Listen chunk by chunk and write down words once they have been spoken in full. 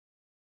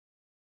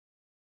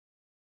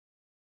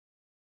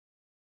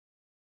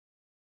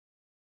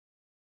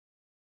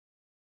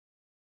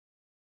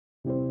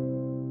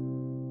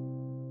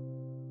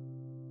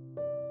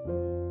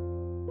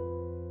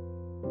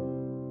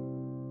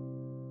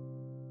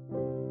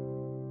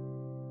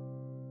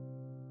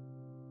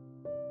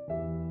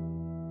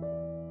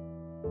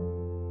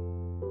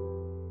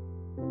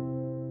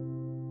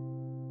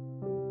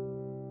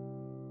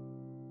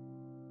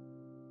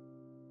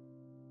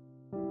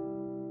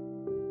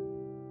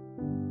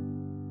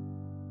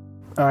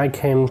I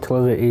came to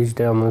live at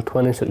Easdale on the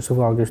 26th of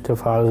August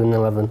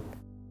 2011.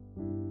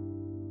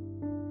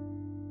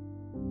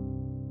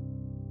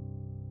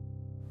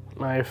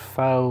 I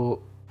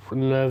felt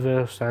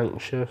nervous,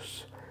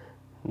 anxious,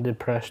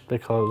 depressed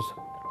because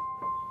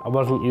I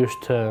wasn't used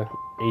to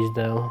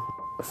Easdale.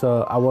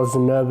 So I was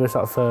nervous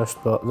at first,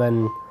 but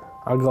then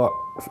I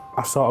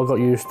sort of got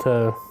used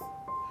to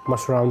my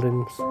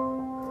surroundings.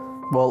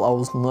 Well, I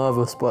was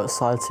nervous but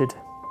excited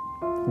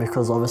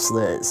because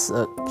obviously it's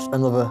a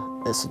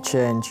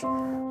change.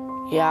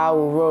 Yeah, I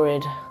was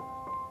worried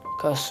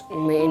because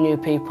meeting new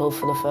people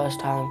for the first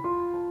time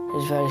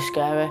is very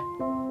scary.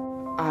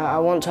 I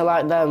want to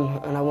like them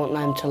and I want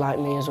them to like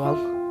me as well.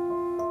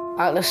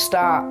 At the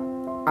start,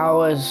 I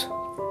was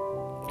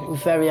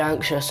very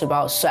anxious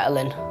about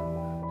settling.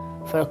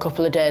 For a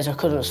couple of days I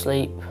couldn't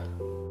sleep.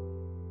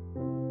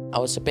 I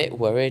was a bit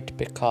worried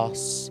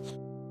because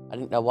I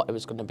didn't know what it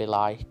was going to be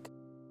like.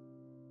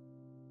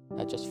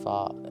 I just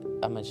thought,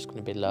 am I just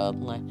going to be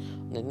lonely?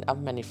 I didn't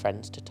have many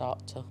friends to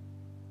talk to.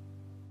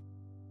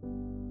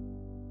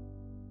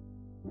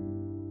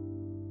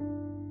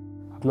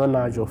 I've known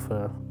Nigel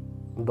for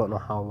I don't know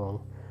how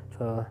long.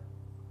 So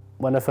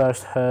when I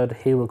first heard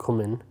he was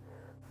coming,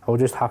 I was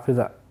just happy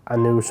that I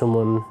knew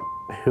someone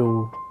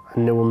who I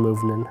knew were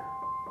moving in.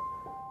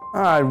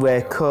 I'd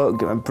wake up,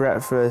 get my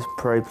breakfast,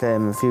 probably play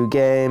a few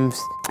games,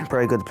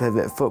 probably go to play a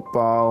bit of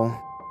football.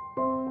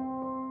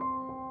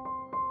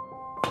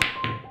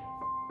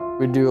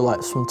 We do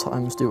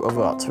sometimes do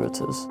other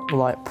activities,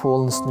 like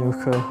pool and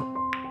snooker.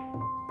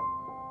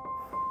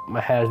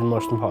 My hair is the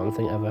most important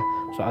thing ever,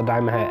 so I dye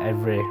my hair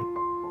every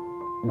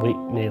week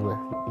nearly.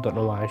 I don't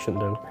know why I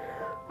shouldn't do.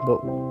 But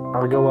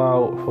I go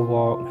out for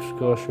walks,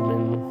 go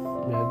swimming,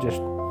 yeah,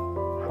 just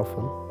have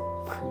fun.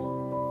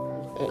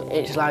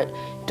 It's like,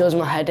 it does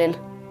my head in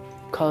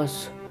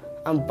because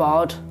I'm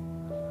bored,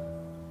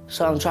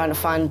 so I'm trying to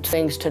find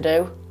things to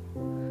do.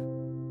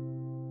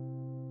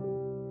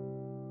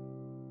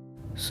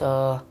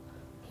 So,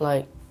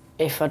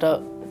 if I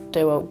don't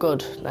do it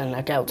good, then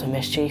I get up to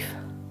mischief.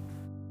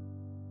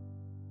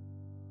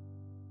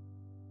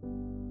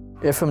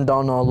 If I'm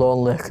down or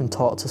lonely, I can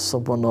talk to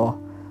someone, or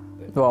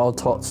I'll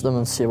talk to them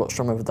and see what's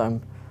wrong with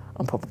them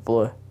and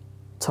probably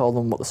tell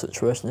them what the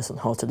situation is and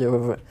how to deal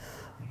with it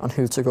and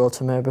who to go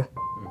to maybe.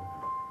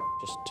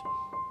 Just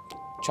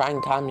try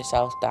and calm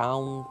yourself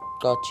down,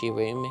 go to your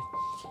room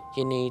if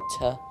you need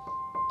to,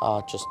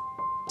 or just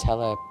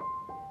tell an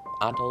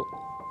adult.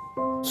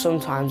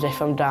 Sometimes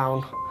if I'm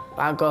down,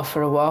 I go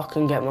for a walk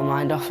and get my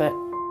mind off it.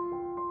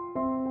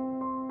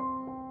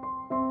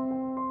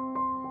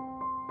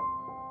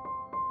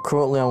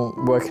 Currently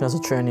I'm working as a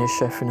trainee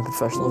chef in a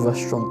professional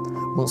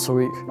restaurant once a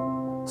week.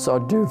 So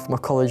I do my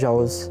college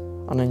hours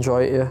and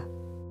enjoy it here.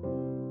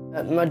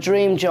 My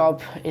dream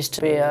job is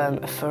to be a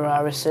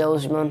Ferrari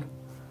salesman.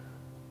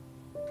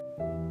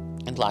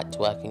 I'd like to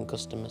work in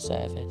customer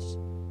service,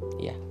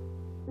 yeah.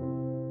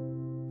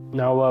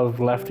 Now I've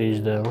left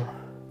Easdale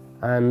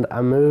and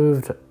I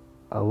moved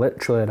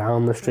literally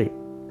down the street.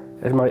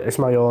 It's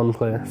my own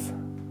place.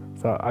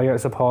 So I get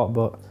support,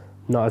 but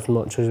not as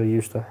much as I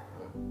used to.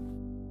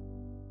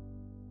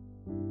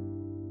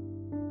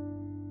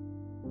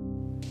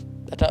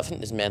 I don't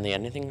think there's mainly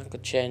anything I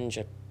could change.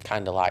 I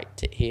kind of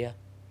liked it here.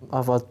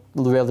 I've had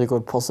really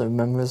good positive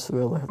memories,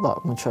 really, that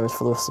I'm going to cherish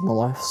for the rest of my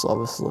life, so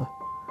obviously.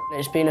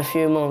 It's been a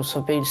few months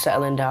I've been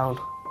settling down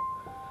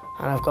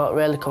and I've got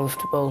really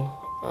comfortable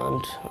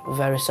and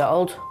very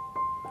settled.